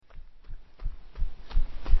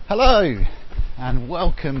Hello and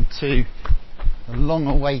welcome to the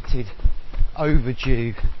long-awaited,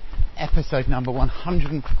 overdue episode number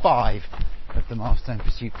 105 of the Milestone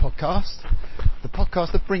Pursuit podcast. The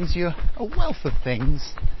podcast that brings you a wealth of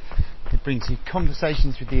things. It brings you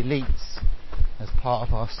conversations with the elites as part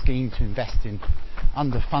of our scheme to invest in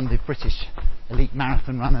underfunded British elite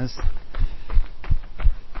marathon runners.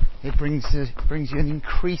 It brings you an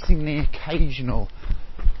increasingly occasional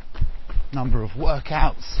number of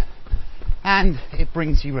workouts, and it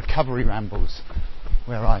brings you recovery rambles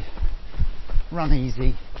where I run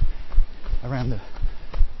easy around the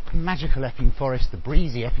magical Epping Forest, the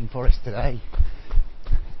breezy Epping Forest today,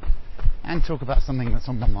 and talk about something that's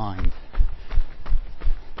on my mind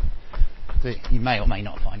that you may or may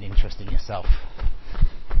not find interesting yourself.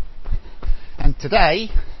 And today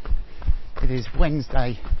it is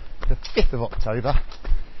Wednesday the 5th of October,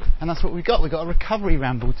 and that's what we've got. We've got a recovery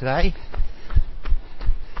ramble today,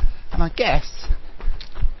 and I guess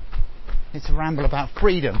it's a ramble about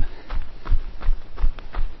freedom,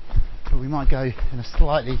 but we might go in a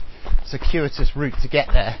slightly circuitous route to get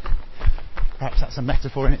there. Perhaps that's a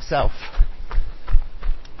metaphor in itself.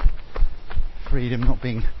 Freedom not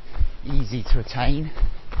being easy to attain.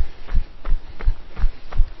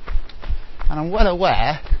 And I'm well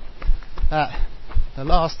aware that the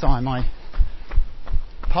last time I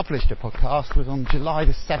published a podcast was on July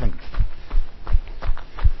the 7th.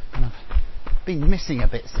 And I've been missing a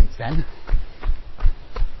bit since then.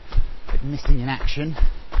 A bit missing in action.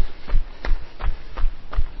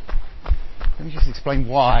 Let me just explain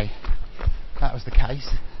why that was the case.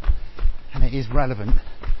 And it is relevant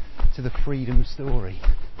to the freedom story.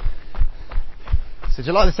 So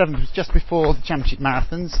July the 7th was just before the championship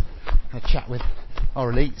marathons. I had a chat with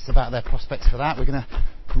our elites about their prospects for that. We're going to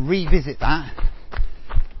revisit that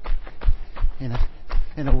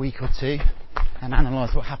in a week or two and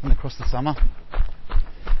analyse what happened across the summer.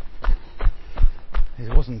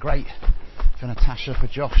 It wasn't great for Natasha, for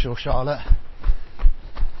Josh or Charlotte,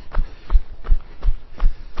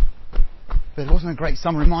 but it wasn't a great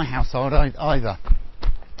summer in my household either.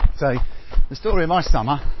 So the story of my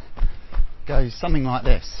summer goes something like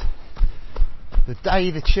this. The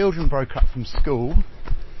day the children broke up from school,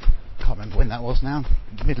 can't remember when that was now,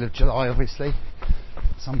 middle of July obviously,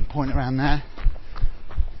 some point around there,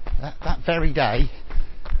 that very day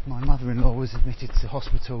my mother-in-law was admitted to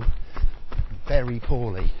hospital very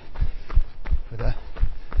poorly with a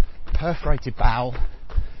perforated bowel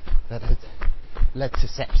that had led to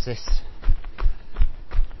sepsis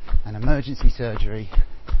and emergency surgery,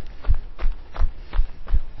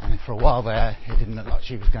 and for a while there it didn't look like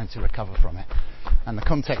she was going to recover from it. And the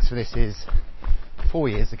context for this is 4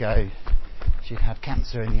 years ago she'd had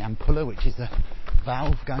cancer in the ampulla, which is the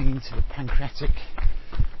valve going into the pancreatic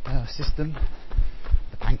system,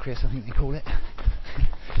 the pancreas I think they call it.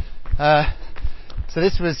 So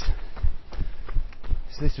this was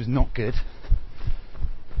not good,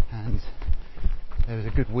 and there was a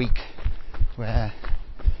good week where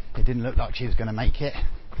it didn't look like she was going to make it,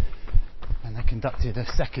 and they conducted a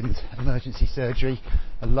second emergency surgery,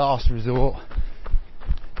 a last resort,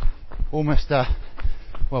 almost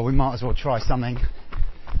well, we might as well try something,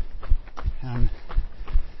 and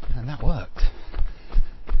that worked,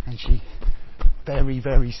 and she very,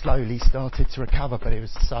 very slowly started to recover, but it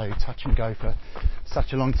was so touch and go for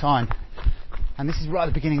such a long time. And this is right at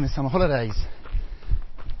the beginning of the summer holidays,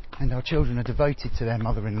 and our children are devoted to their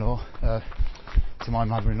mother-in-law, to my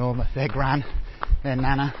mother-in-law, their gran, their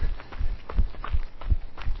nana.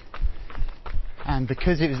 And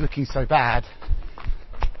because it was looking so bad,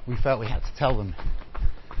 we felt we had to tell them.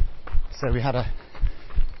 So we had a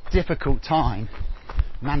difficult time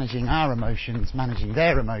managing our emotions, managing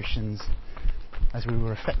their emotions, as we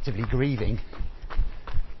were effectively grieving.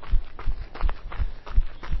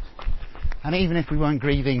 And even if we weren't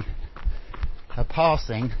grieving her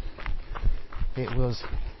passing, it was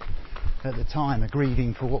at the time a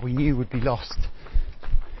grieving for what we knew would be lost,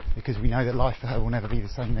 because we know that life for her will never be the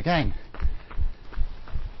same again.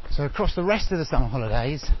 So across the rest of the summer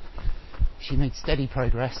holidays, she made steady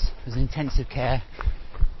progress. Was in intensive care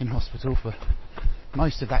in hospital for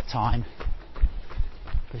most of that time,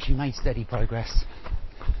 but she made steady progress,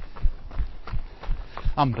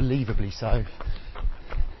 unbelievably so,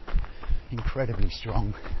 incredibly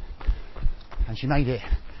strong, and she made it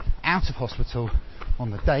out of hospital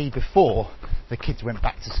on the day before the kids went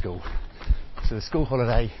back to school. So the school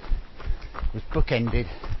holiday was bookended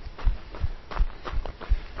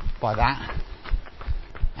by that,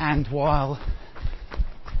 and while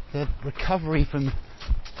the recovery from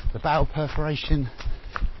the bowel perforation,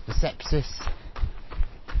 the sepsis,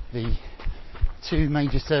 the 2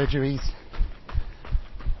 major surgeries,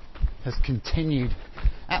 has continued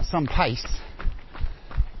at some pace.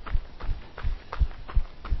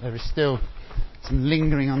 There is still some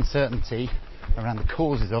lingering uncertainty around the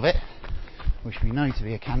causes of it, which we know to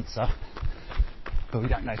be a cancer, but we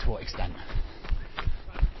don't know to what extent.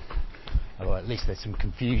 Or at least there's some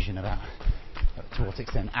confusion about to what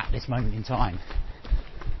extent at this moment in time.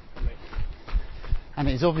 And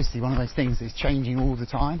it is obviously one of those things that's changing all the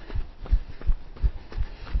time,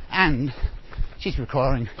 and she's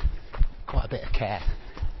requiring quite a bit of care.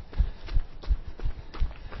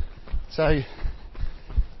 So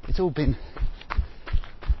it's all been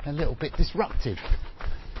a little bit disruptive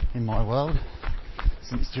in my world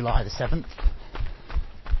since July the 7th.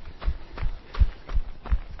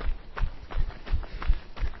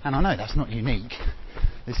 And I know that's not unique.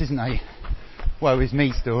 This isn't a woe is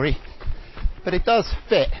me story, but it does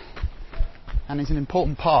fit and is an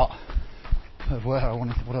important part of what I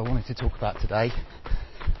wanted to talk about today.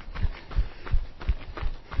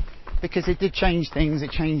 Because it did change things, it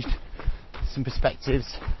changed some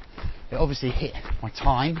perspectives. It obviously hit my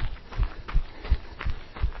time,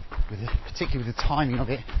 particularly with the timing of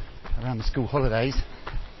it around the school holidays.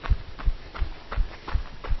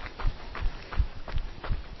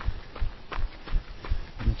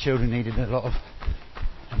 And the children needed a lot of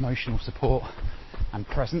emotional support and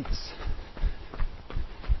presence.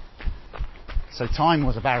 So time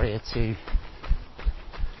was a barrier to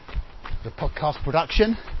the podcast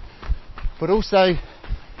production, but also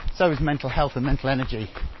so was mental health and mental energy.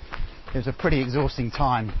 It was a pretty exhausting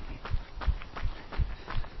time.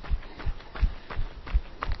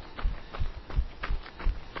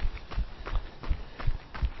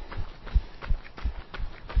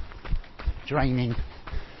 Draining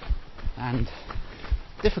and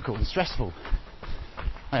difficult and stressful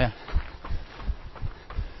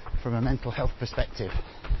from a mental health perspective.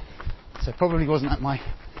 So probably wasn't at my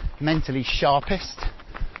mentally sharpest,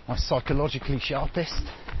 my psychologically sharpest.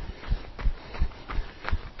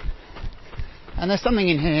 And there's something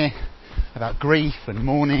in here about grief and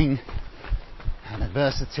mourning and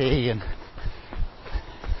adversity and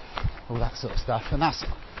all that sort of stuff. And that's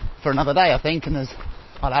for another day, I think, and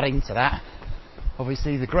I'll add into that,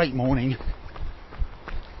 obviously, the great mourning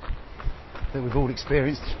that we've all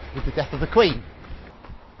experienced with the death of the Queen.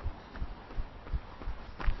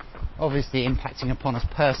 Obviously impacting upon us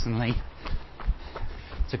personally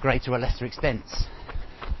to greater or lesser extents,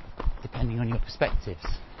 depending on your perspectives.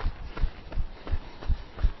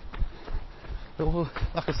 But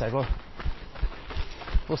like I say,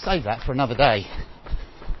 we'll save that for another day.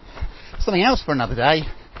 Something else for another day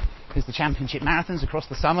is the championship marathons across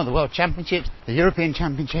the summer, the World Championships, the European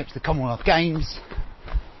Championships, the Commonwealth Games.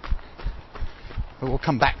 But we'll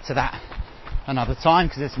come back to that another time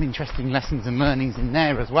because there's some interesting lessons and learnings in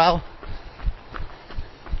there as well.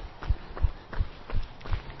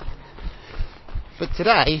 But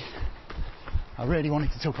today, I really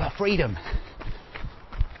wanted to talk about freedom.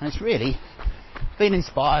 And it's really been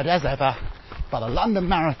inspired as ever by the London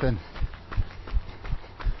Marathon,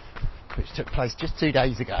 which took place just 2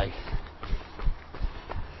 days ago.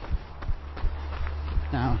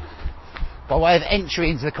 Now, by way of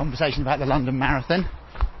entry into the conversation about the London Marathon,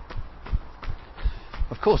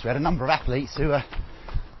 of course we had a number of athletes who were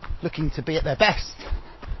looking to be at their best.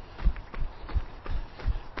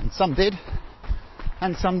 And some did,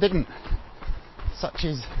 and some didn't. Such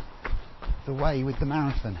is the way with the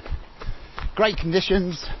marathon. Great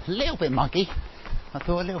conditions, a little bit muggy, I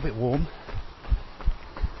thought, a little bit warm,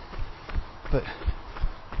 but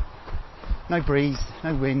no breeze,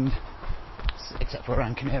 no wind, except for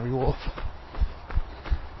around Canary Wharf,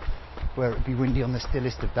 where it would be windy on the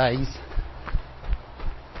stillest of days.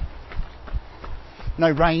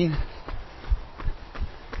 No rain,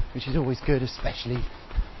 which is always good, especially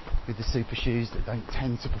with the super shoes that don't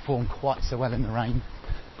tend to perform quite so well in the rain.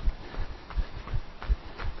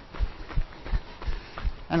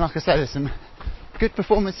 And like I said, there's some good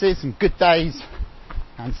performances, some good days,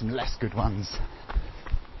 and some less good ones.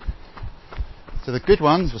 So the good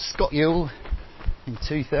ones were Scott Ewell in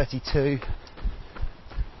 2:32.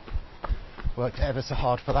 Worked ever so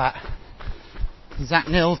hard for that. Zach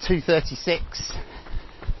Nill, 2:36.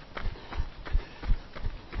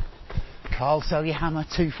 Carl Selyehammer,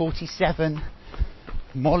 2:47.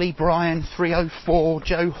 Molly Bryan, 3:04.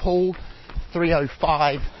 Joe Hall,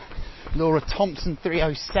 3:05. Laura Thompson,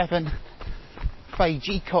 3:07. Faye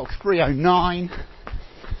Geacock, 3:09.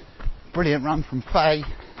 Brilliant run from Faye.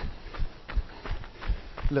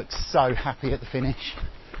 Looks so happy at the finish.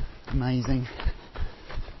 Amazing.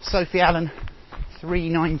 Sophie Allen,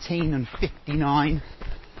 3:19 and 59.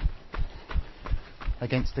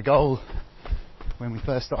 against the goal when we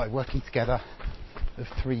first started working together of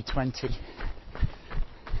 3:20.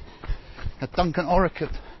 Had Duncan Orrick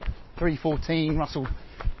at 3:14, Russell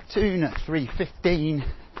Toon at 3:15,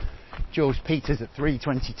 George Peters at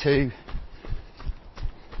 3:22,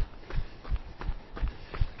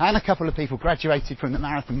 and a couple of people graduated from the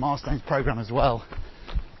Marathon Milestones programme as well.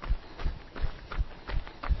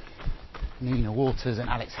 Nina Waters and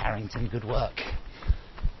Alex Harrington, good work.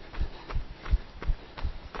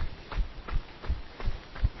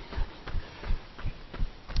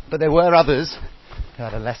 But there were others who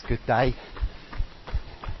had a less good day.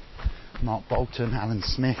 Mark Bolton, Alan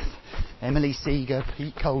Smith, Emily Seeger,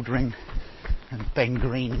 Pete Coldring and Ben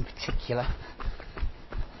Green in particular.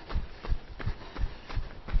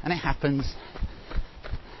 And it happens.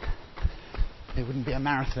 It wouldn't be a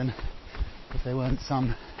marathon if there weren't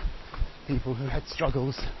some people who had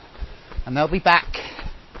struggles, and they'll be back.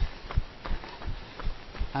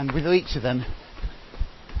 And with each of them,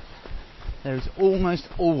 there is almost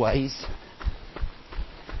always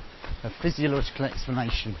a physiological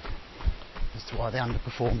explanation as to why they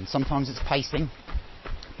underperform. Sometimes it's pacing,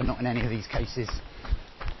 but not in any of these cases.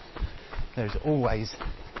 There's always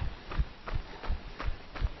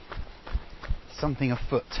something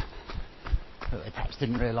afoot that they perhaps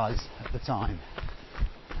didn't realise at the time.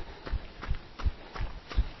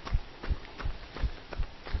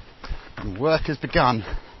 And work has begun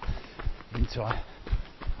into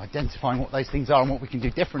identifying what those things are and what we can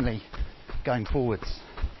do differently going forwards.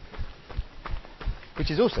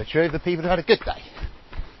 Which is also true of the people who had a good day.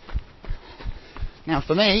 Now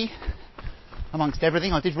for me, amongst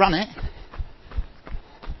everything, I did run it.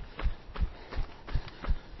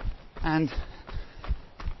 And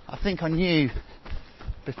I think I knew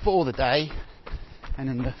before the day, and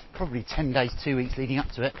in the probably 10 days, 2 weeks leading up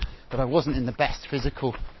to it, that I wasn't in the best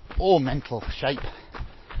physical or mental shape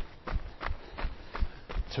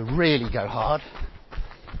to really go hard.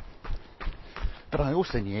 But I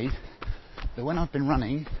also knew that when I've been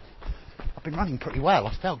running pretty well.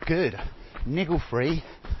 I felt good, niggle free,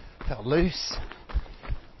 felt loose,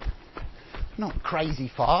 not crazy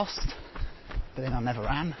fast, but then I never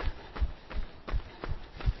ran.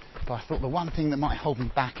 But I thought the one thing that might hold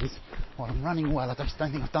me back is, well, I'm running well, I just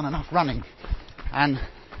don't think I've done enough running. And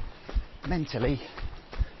mentally,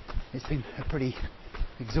 it's been a pretty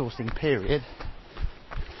exhausting period.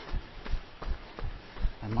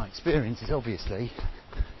 And my experience is obviously,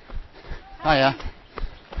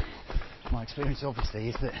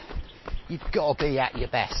 is that you've got to be at your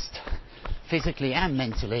best, physically and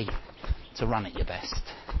mentally, to run at your best.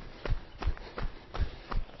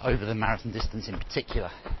 Over the marathon distance in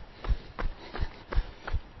particular.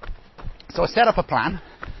 So I set up a plan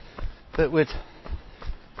that would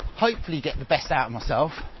hopefully get the best out of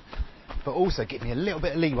myself, but also give me a little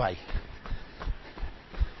bit of leeway.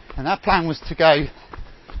 And that plan was to go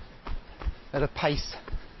at a pace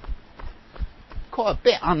quite a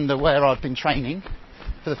bit under where I'd been training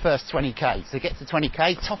for the first 20k. So get to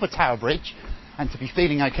 20k, top of Tower Bridge, and to be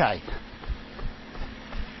feeling okay.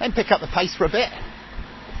 Then pick up the pace for a bit.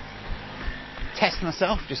 Test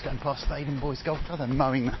myself, just going past Stadium Boys Golf Club and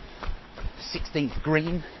mowing the 16th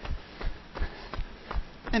green.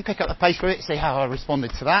 Then pick up the pace for a bit, see how I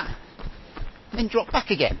responded to that. Then drop back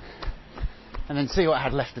again. And then see what I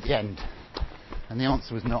had left at the end. And the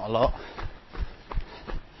answer was not a lot.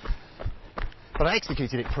 But I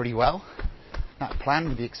executed it pretty well, that plan,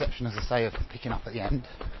 with the exception, as I say, of picking up at the end.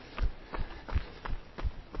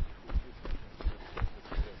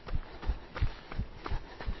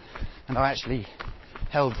 And I actually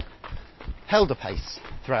held a pace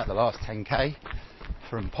throughout the last 10k,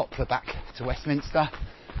 from Poplar back to Westminster.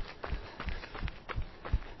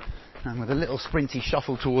 And with a little sprinty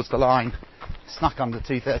shuffle towards the line, snuck under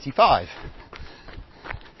 2:35,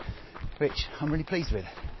 which I'm really pleased with,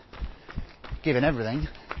 given everything,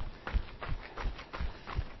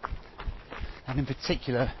 and in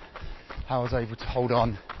particular how I was able to hold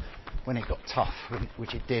on when it got tough,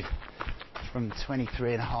 which it did from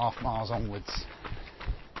 23.5 miles onwards.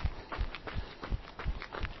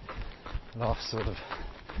 Last sort of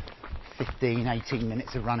 15-18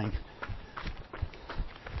 minutes of running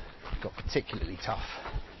got particularly tough,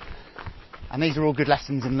 and these are all good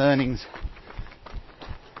lessons and learnings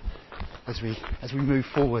as we move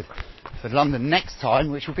forward for London next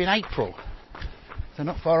time, which will be in April, so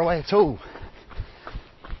not far away at all.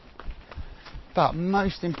 But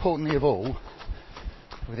most importantly of all,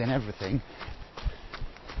 within everything,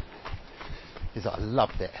 is that I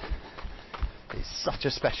loved it. It's such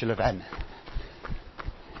a special event.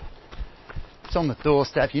 It's on the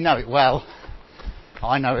doorstep, you know it well,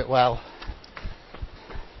 I know it well.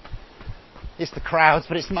 it's the crowds,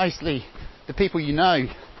 but it's mostly the people you know.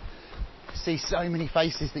 See so many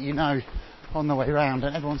faces that you know on the way around,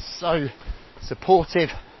 and everyone's so supportive.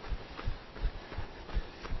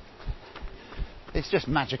 It's just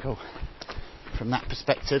magical from that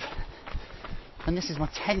perspective. And this is my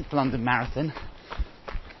 10th London Marathon,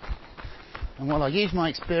 and while I use my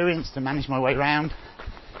experience to manage my way around,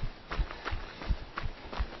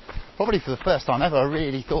 probably for the first time ever I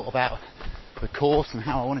really thought about the course and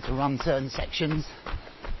how I wanted to run certain sections.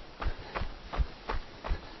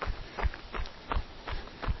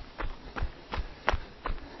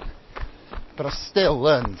 But I still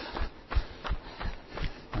learned,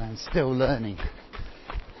 and I'm still learning.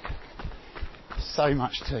 So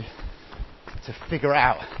much to figure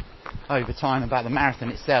out over time about the marathon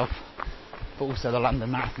itself, but also the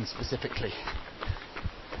London Marathon specifically.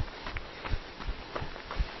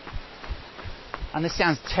 And this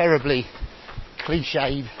sounds terribly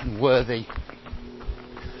cliched and worthy,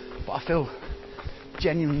 but I feel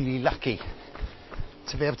genuinely lucky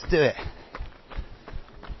to be able to do it.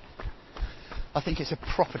 I think it's a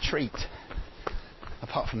proper treat,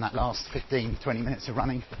 apart from that last 15-20 minutes of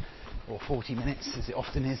running, or 40 minutes as it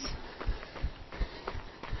often is.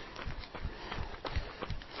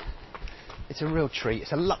 It's a real treat,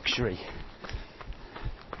 it's a luxury.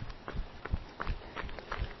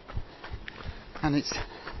 And it's,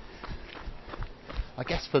 I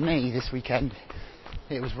guess for me this weekend,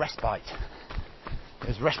 it was respite. It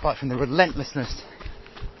was respite from the relentlessness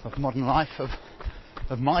of modern life,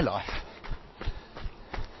 of my life.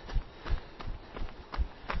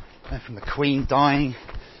 And from the Queen dying,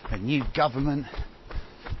 a new government,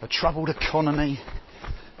 a troubled economy,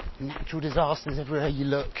 natural disasters everywhere you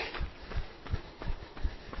look,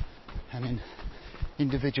 and in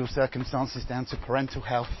individual circumstances down to parental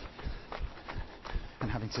health, and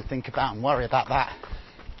having to think about and worry about that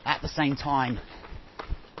at the same time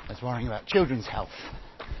as worrying about children's health,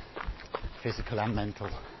 physical and mental.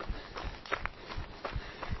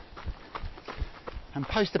 And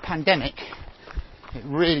post the pandemic, it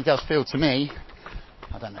really does feel to me,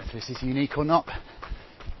 I don't know if this is unique or not,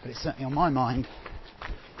 but it's certainly on my mind,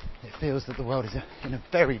 it feels that the world is in a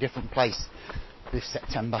very different place this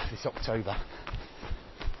September, this October.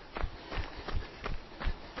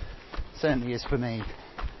 Certainly is for me.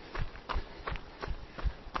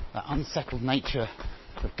 That unsettled nature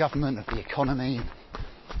of government, of the economy,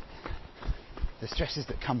 the stresses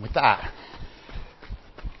that come with that.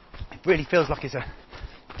 It really feels like it's a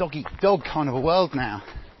dog-eat-dog kind of a world now.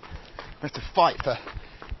 We have to fight for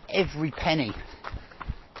every penny.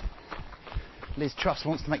 Liz Truss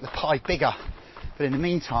wants to make the pie bigger, but in the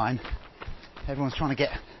meantime, everyone's trying to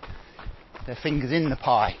get their fingers in the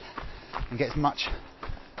pie and get as much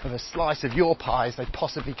of a slice of your pie as they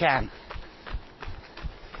possibly can.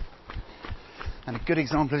 And a good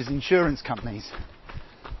example is insurance companies.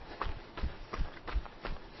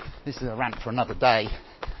 This is a rant for another day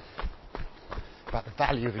about the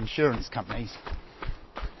value of insurance companies.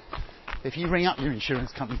 If you ring up your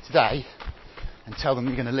insurance company today and tell them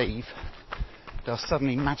you're going to leave, they'll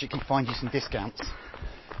suddenly magically find you some discounts.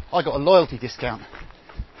 I got a loyalty discount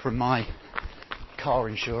from my car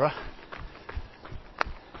insurer.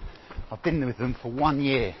 I've been with them for 1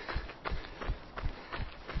 year.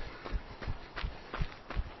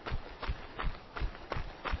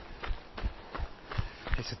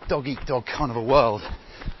 It's a dog-eat-dog kind of a world.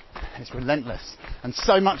 It's relentless, and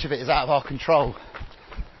so much of it is out of our control.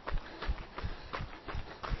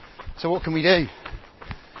 So what can we do?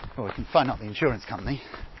 Well, we can phone up the insurance company.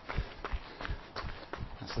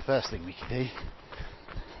 That's the first thing we can do.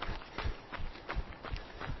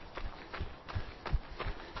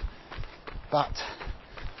 But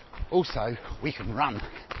also we can run.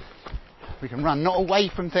 We can run not away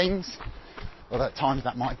from things, although at times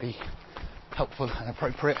that might be helpful and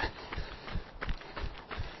appropriate,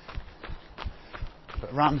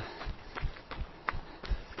 but run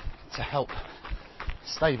to help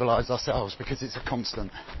stabilise ourselves, because it's a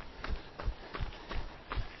constant.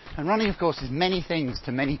 And running, of course, is many things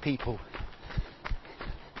to many people.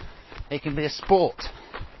 It can be a sport.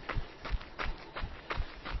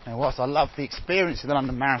 And whilst I love the experience of the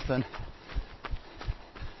London Marathon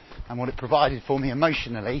and what it provided for me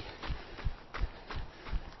emotionally,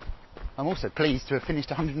 I'm also pleased to have finished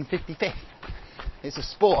 155th. It's a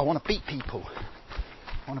sport. I want to beat people.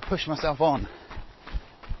 I want to push myself on.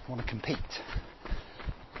 I want to compete.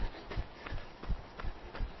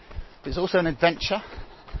 But it's also an adventure.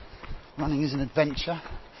 Running is an adventure.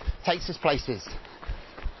 It takes us places.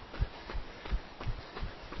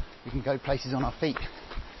 We can go places on our feet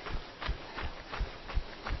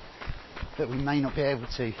that we may not be able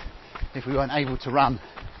to if we weren't able to run.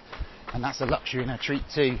 And that's a luxury and a treat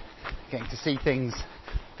too, getting to see things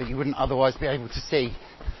that you wouldn't otherwise be able to see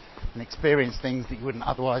and experience things that you wouldn't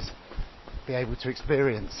otherwise be able to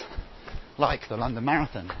experience, like the London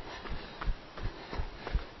Marathon.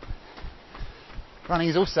 Running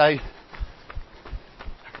is also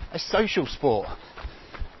a social sport.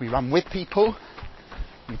 We run with people,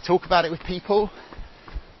 we talk about it with people,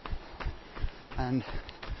 and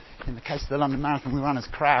in the case of the London Marathon, we run as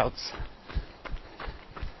crowds,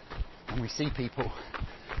 and we see people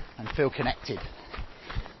and feel connected.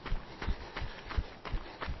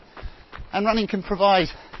 And running can provide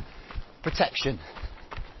protection.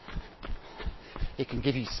 It can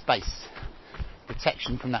give you space,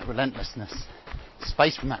 protection from that relentlessness,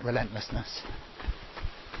 space from that relentlessness.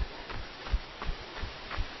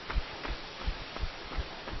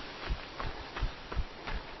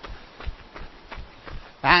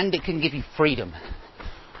 And it can give you freedom,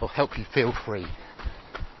 or help you feel free.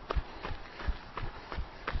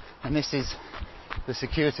 And this is the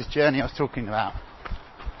circuitous journey I was talking about,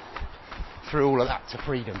 through all of that to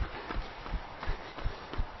freedom.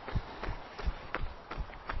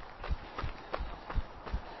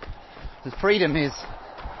 The freedom is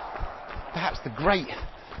perhaps the great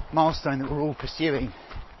milestone that we're all pursuing,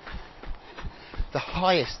 the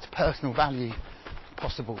highest personal value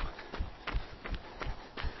possible.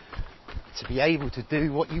 To be able to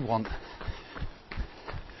do what you want,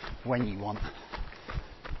 when you want,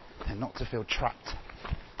 and not to feel trapped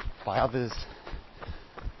by others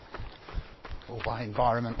or by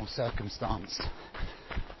environment or circumstance.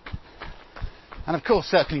 And of course,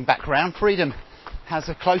 circling back around, freedom has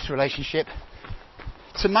a close relationship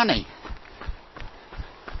to money.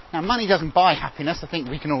 Now, money doesn't buy happiness, I think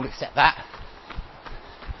we can all accept that.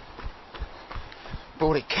 But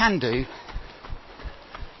what it can do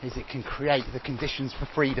is it can create the conditions for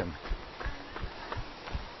freedom.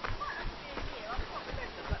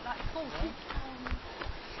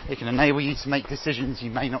 It can enable you to make decisions you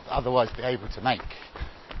may not otherwise be able to make.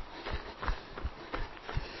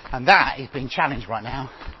 And that is being challenged right now.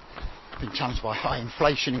 Being challenged by high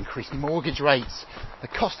inflation, increased mortgage rates, the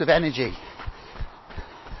cost of energy.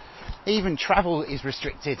 Even travel is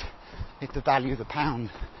restricted if the value of the pound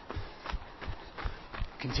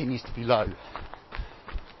continues to be low.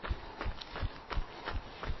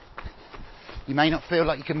 You may not feel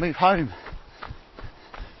like you can move home.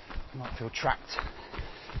 You might feel trapped.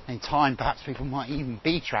 In time, perhaps people might even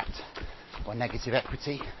be trapped by negative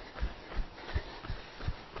equity.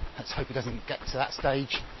 Let's hope it doesn't get to that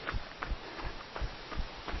stage.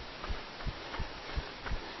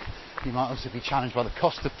 You might also be challenged by the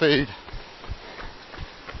cost of food,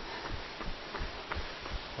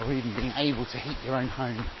 or even being able to heat your own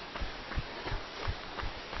home.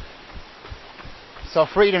 So our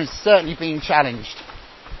freedom is certainly being challenged.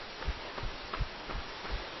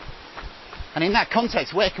 And in that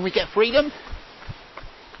context, where can we get freedom?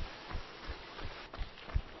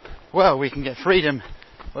 Well, we can get freedom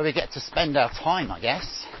where we get to spend our time, I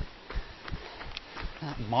guess.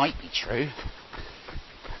 That might be true.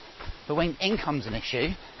 But when income's an issue,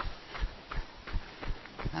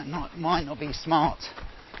 that might not be smart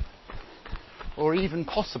or even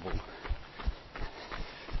possible.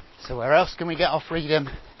 So where else can we get our freedom?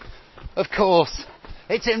 Of course,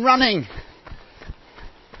 it's in running.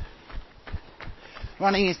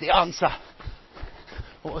 Running is the answer.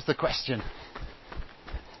 What was the question?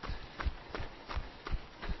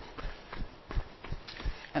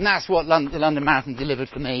 And that's what the London Marathon delivered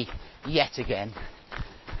for me yet again.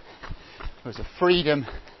 It was a freedom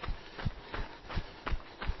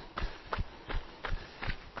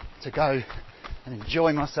to go and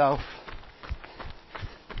enjoy myself.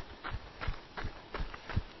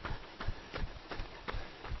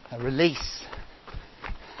 A release.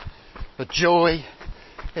 A joy.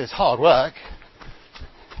 It was hard work,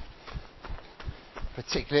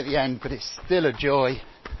 particularly at the end, but it's still a joy.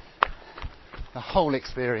 The whole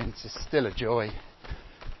experience is still a joy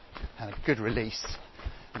and a good release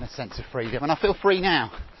and a sense of freedom. And I feel free now,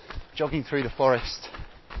 jogging through the forest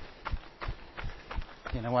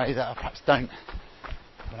in a way that I perhaps don't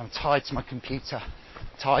when I'm tied to my computer,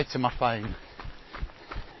 tied to my phone.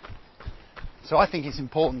 So I think it's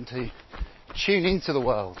important to tune into the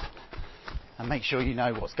world and make sure you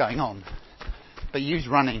know what's going on. But use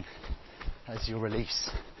running as your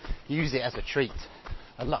release. Use it as a treat,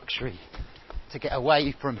 a luxury, to get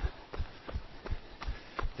away from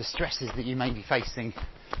the stresses that you may be facing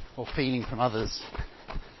or feeling from others.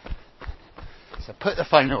 So put the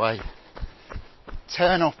phone away.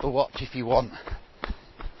 Turn off the watch if you want.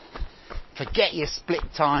 Forget your split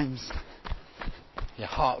times, your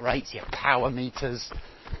heart rates, your power meters.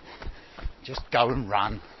 Just go and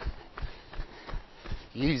run.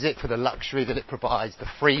 Use it for the luxury that it provides, the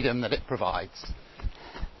freedom that it provides.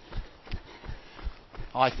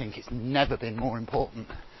 I think it's never been more important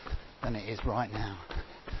than it is right now.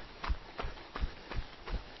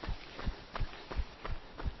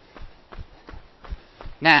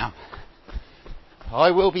 Now, I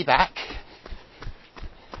will be back.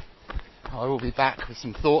 I will be back with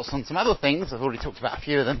some thoughts on some other things. I've already talked about a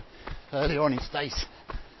few of them earlier on in today's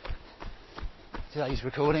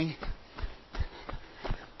recording.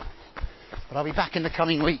 But I'll be back in the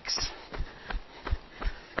coming weeks.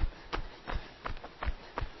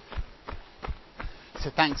 So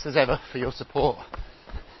thanks as ever for your support.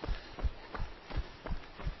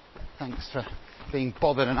 Thanks for being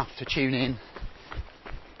bothered enough to tune in,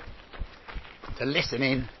 to listen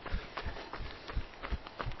in.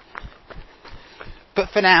 But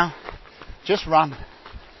for now, just run.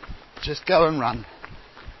 Just go and run.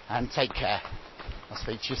 And take care. I'll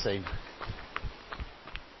speak to you soon.